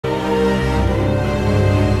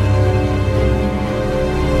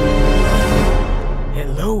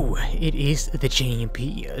it is the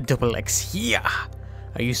JMPDoubleX here.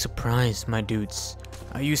 Are you surprised, my dudes?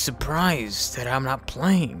 Are you surprised that I'm not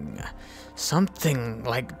playing something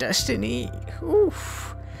like Destiny?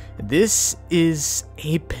 Oof. This is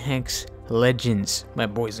Apex Legends, my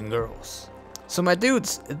boys and girls. So my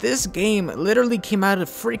dudes, this game literally came out of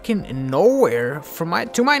freaking nowhere,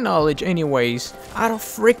 to my knowledge anyways, out of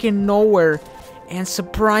freaking nowhere, and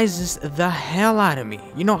surprises the hell out of me.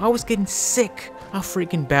 You know, I was getting sick of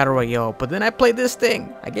freaking Battle Royale, but then I played this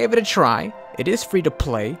thing. I gave it a try. It is free to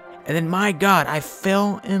play, and then my god, I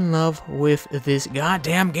fell in love with this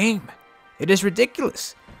goddamn game. It is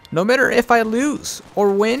ridiculous. No matter if I lose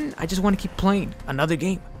or win, I just want to keep playing another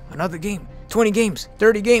game, 20 games,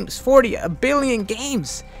 30 games, 40, a billion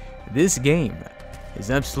games. This game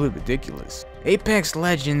is absolutely ridiculous. Apex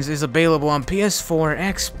Legends is available on PS4,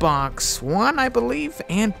 Xbox One, I believe,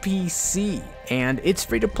 and PC. And it's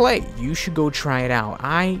free to play. You should go try it out.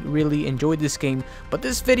 I really enjoyed this game, but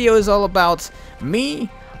this video is all about me.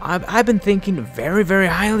 I've been thinking very, very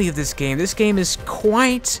highly of this game. This game is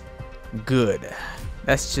quite good.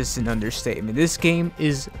 That's just an understatement. This game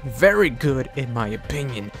is very good in my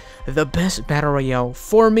opinion. The best Battle Royale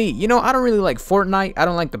for me. You know, I don't really like Fortnite. I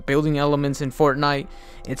don't like the building elements in Fortnite.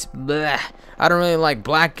 It's bleh. I don't really like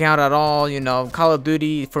Blackout at all. You know, Call of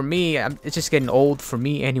Duty, for me, it's just getting old for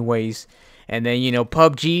me anyways. And then, you know,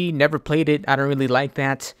 PUBG, never played it. I don't really like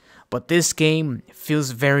that. But this game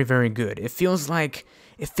feels very, very good. It feels like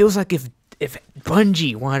if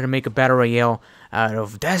Bungie wanted to make a Battle Royale out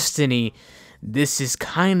of Destiny, this is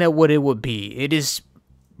kind of what it would be. It is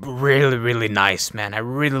really, really nice, man. I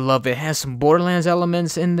really love it. It has some Borderlands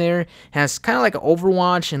elements in there. It has kind of like an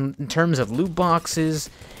Overwatch in terms of loot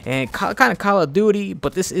boxes and kind of Call of Duty,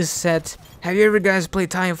 but this is set. Have you ever guys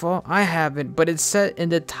played Titanfall? I haven't, but it's set in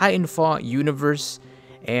the Titanfall universe.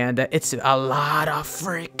 And it's a lot of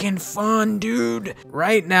freaking fun, dude.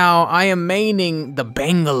 Right now, I am maining the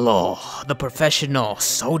Bangalore, the professional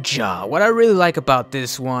soldier. What I really like about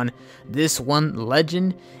this one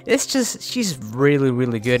legend, it's just, she's really,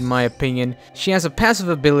 really good in my opinion. She has a passive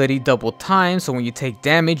ability, double time, so when you take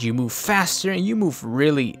damage, you move faster, and you move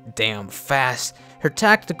really damn fast. Her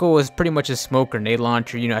tactical is pretty much a smoke grenade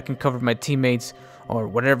launcher. You know, I can cover my teammates or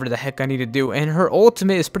whatever the heck I need to do. And her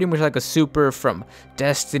ultimate is pretty much like a super from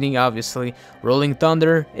Destiny, obviously. Rolling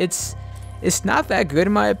Thunder, it's not that good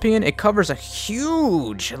in my opinion. It covers a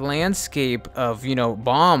huge landscape of, you know,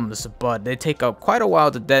 bombs, but they take up quite a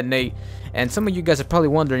while to detonate. And some of you guys are probably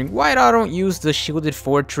wondering why I don't use the shielded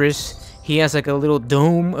fortress. He has like a little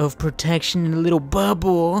dome of protection and a little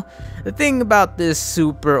bubble. The thing about this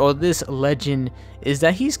super or this legend is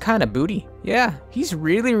that he's kind of booty. Yeah, he's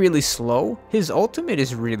really, really slow. His ultimate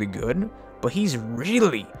is really good, but he's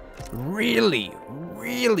really, really,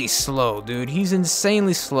 really slow, dude. He's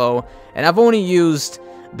insanely slow, and I've only used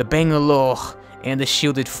the Bangalore and the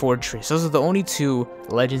shielded fortress. Those are the only two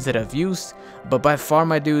legends that I've used, but by far,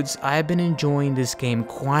 my dudes, I've been enjoying this game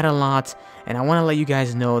quite a lot, and I want to let you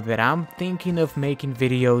guys know that I'm thinking of making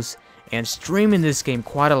videos and streaming this game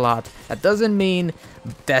quite a lot. That doesn't mean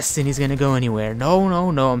Destiny's gonna go anywhere. No,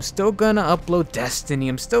 no, no. I'm still gonna upload Destiny.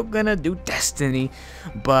 I'm still gonna do Destiny.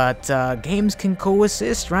 But games can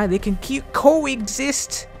coexist, right? They can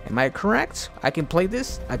coexist. Am I correct? I can play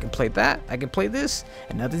this, I can play that, I can play this,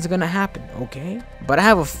 and nothing's gonna happen, okay? But I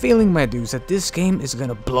have a feeling, my dudes, that this game is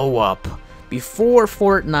gonna blow up. Before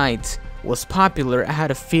Fortnite was popular, I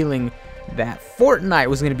had a feeling that Fortnite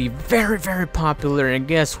was gonna be very, very popular, and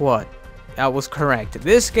guess what? I was correct.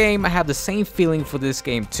 This game, I have the same feeling for this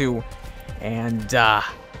game too, and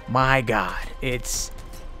my god, it's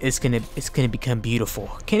gonna become beautiful.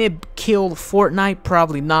 Can it kill Fortnite?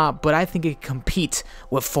 Probably not, but I think it can compete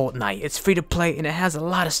with Fortnite. It's free to play and it has a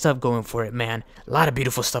lot of stuff going for it, man. A lot of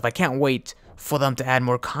beautiful stuff. I can't wait for them to add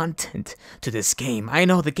more content to this game. I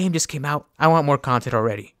know the game just came out. I want more content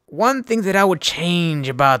already. One thing that I would change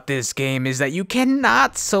about this game is that you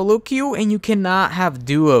cannot solo queue and you cannot have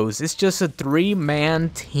duos. It's just a 3-man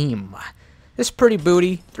team. It's pretty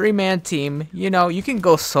booty, 3-man team. You know, you can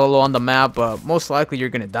go solo on the map, but most likely you're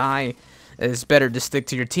gonna die. It's better to stick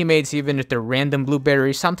to your teammates even if they're random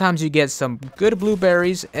blueberries. Sometimes you get some good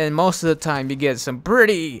blueberries, and most of the time you get some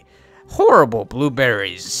pretty horrible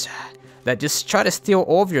blueberries that just try to steal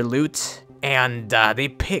all of your loot, and they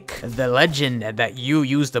pick the legend that you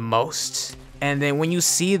use the most. And then when you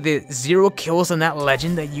see the 0 kills on that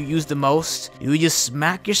legend that you use the most, you just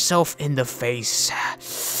smack yourself in the face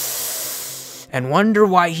and wonder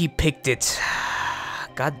why he picked it.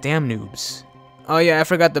 Goddamn noobs. Oh yeah, I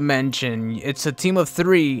forgot to mention, it's a team of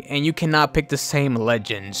 3 and you cannot pick the same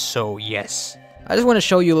legend, so yes. I just want to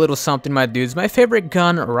show you a little something, my dudes. My favorite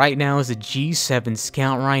gun right now is the G7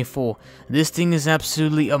 Scout Rifle. This thing is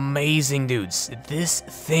absolutely amazing, dudes. This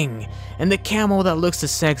thing. And the camo that looks the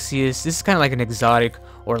sexiest, this is kind of like an exotic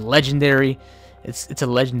or legendary. It's a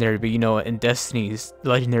legendary, but you know, in Destiny's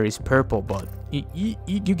legendary is purple, but you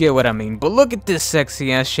get what I mean. But look at this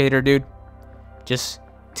sexy ass shader, dude. Just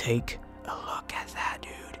take a look at that,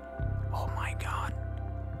 dude. Oh my god.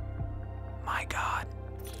 My god.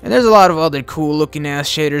 And there's a lot of other cool looking ass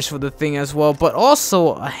shaders for the thing as well, but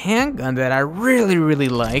also a handgun that I really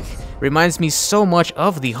like. Reminds me so much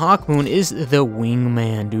of the Hawkmoon is the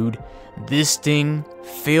Wingman, dude. This thing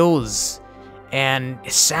feels and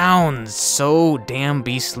it sounds so damn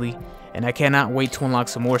beastly, and I cannot wait to unlock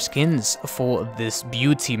some more skins for this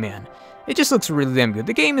beauty, man. It just looks really damn good.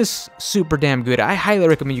 The game is super damn good. I highly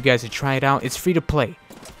recommend you guys to try it out. It's free to play.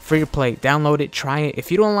 Free to play. Download it, try it. If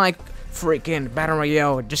you don't like freaking Battle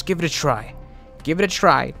Royale, just give it a try. Give it a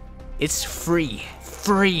try. It's free.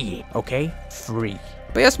 Free. Okay? Free.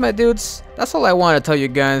 But yes, my dudes, that's all I want to tell you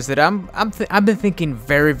guys, that I've been thinking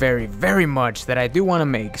very much that I do want to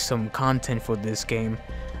make some content for this game.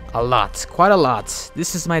 A lot. Quite a lot.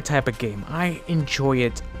 This is my type of game. I enjoy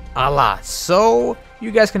it a lot. So,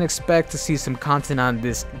 you guys can expect to see some content on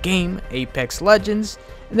this game, Apex Legends,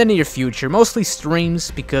 in the near future. Mostly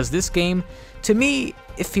streams, because this game, to me,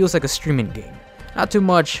 it feels like a streaming game. Not too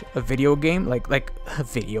much a video game, like a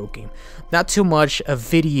video game. Not too much a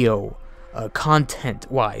video content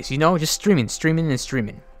wise, you know, just streaming.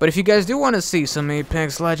 But if you guys do want to see some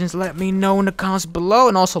Apex Legends, let me know in the comments below,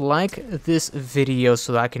 and also like this video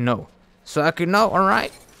so that I can know.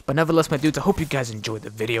 Alright? But nevertheless, my dudes, I hope you guys enjoyed the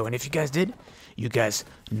video, and if you guys did, you guys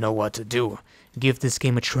know what to do. Give this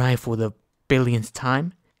game a try for the billionth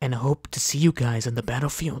time, and I hope to see you guys on the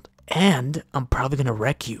battlefield. And I'm probably gonna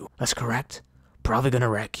wreck you. That's correct. Probably gonna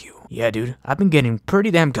wreck you. Yeah, dude, I've been getting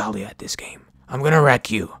pretty damn golly at this game. I'm gonna wreck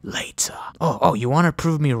you later. Oh, you wanna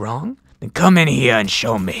prove me wrong? Then come in here and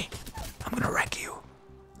show me. I'm gonna wreck you.